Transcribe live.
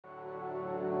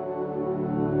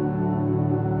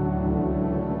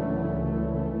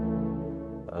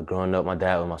Growing up, my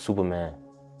dad was my Superman.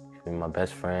 He was my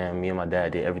best friend. Me and my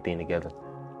dad did everything together.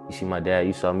 You see my dad,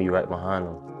 you saw me right behind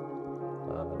him.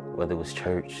 Whether it was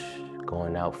church,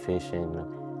 going out fishing,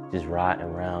 just riding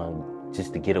around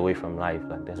just to get away from life.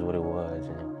 Like, that's what it was.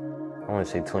 And I want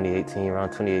to say 2018,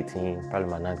 around 2018, probably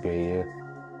my 9th grade year,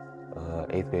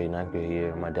 8th grade, 9th grade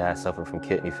year, my dad suffered from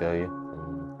kidney failure.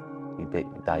 He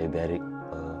diabetic.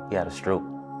 He had a stroke.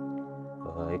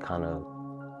 It kind of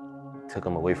took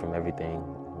him away from everything.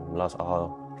 Lost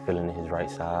all feeling in his right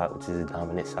side, which is his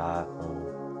dominant side.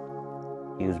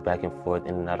 He was back and forth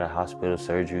in and out of hospital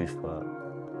surgeries for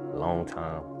a long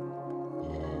time,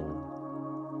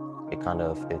 and it kind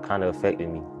of affected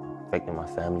me, affected my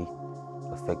family,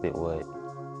 affected what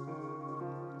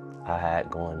I had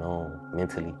going on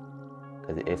mentally,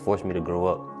 because it forced me to grow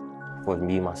up. It forced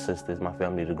me, my sisters, my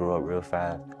family to grow up real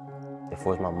fast. It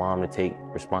forced my mom to take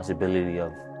responsibility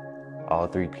of all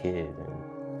 3 kids.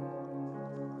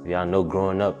 And y'all know,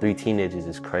 growing up 3 teenagers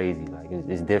is crazy. Like,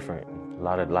 it's different. A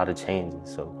lot of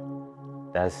changes. So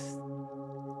that's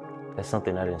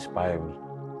something that inspired me.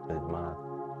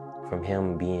 From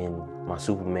him being my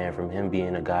Superman, from him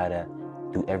being a guy that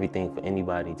do everything for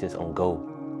anybody, just on go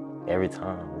every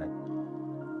time. Like,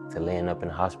 to laying up in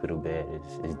a hospital bed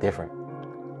is different,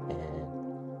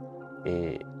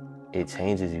 and it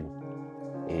changes you.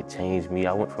 It changed me.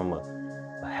 I went from a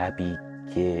happy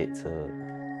kid to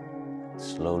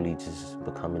slowly just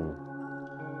becoming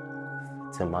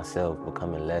to myself,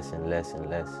 becoming less and less and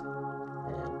less.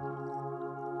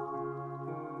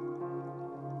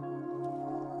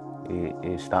 And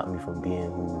it stopped me from being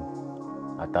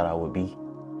who I thought I would be.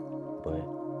 But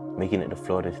making it to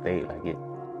Florida State, like, it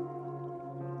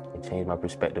changed my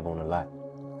perspective on a lot.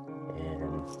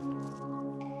 And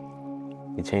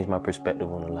it changed my perspective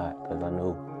on a lot, because I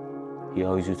know he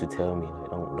always used to tell me, like,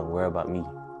 don't worry about me.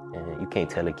 And you can't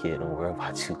tell a kid, don't worry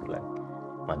about you. Like,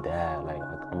 my dad, like,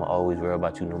 I'm always worry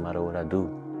about you no matter what I do.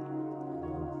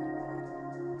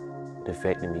 It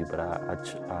affected me, but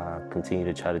I continue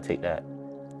to try to take that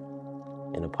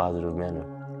in a positive manner.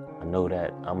 I know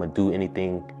that I'm gonna do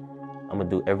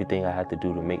everything I have to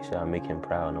do to make sure I make him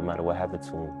proud, no matter what happened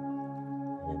to him.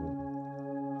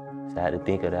 And so I had to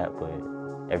think of that, but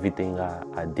everything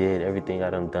I did, everything I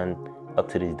done up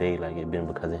to this day, like, it been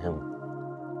because of him.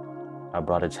 I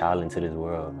brought a child into this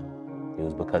world. It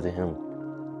was because of him.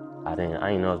 I didn't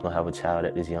know I was gonna have a child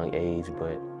at this young age,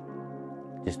 but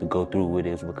just to go through with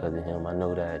it was because of him. I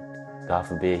know that, God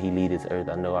forbid, he leave this earth,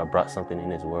 I know I brought something in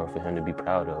this world for him to be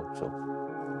proud of. So,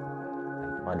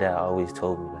 like, my dad always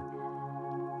told me,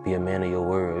 like, be a man of your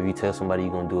word. If you tell somebody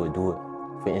you're gonna do it, do it.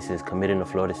 For instance, committing to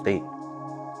Florida State.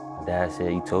 My dad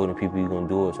said, you told the people you're gonna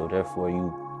do it, so therefore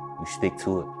you stick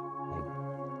to it.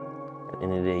 Like, at the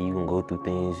end of the day, you can go through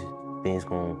things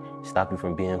gonna stop you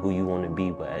from being who you want to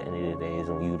be, but at the end of the day, it's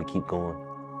on you to keep going.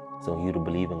 It's on you to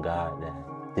believe in God, that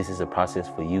this is a process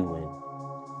for you, and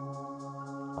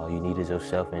all you need is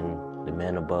yourself and the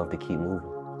man above to keep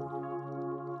moving.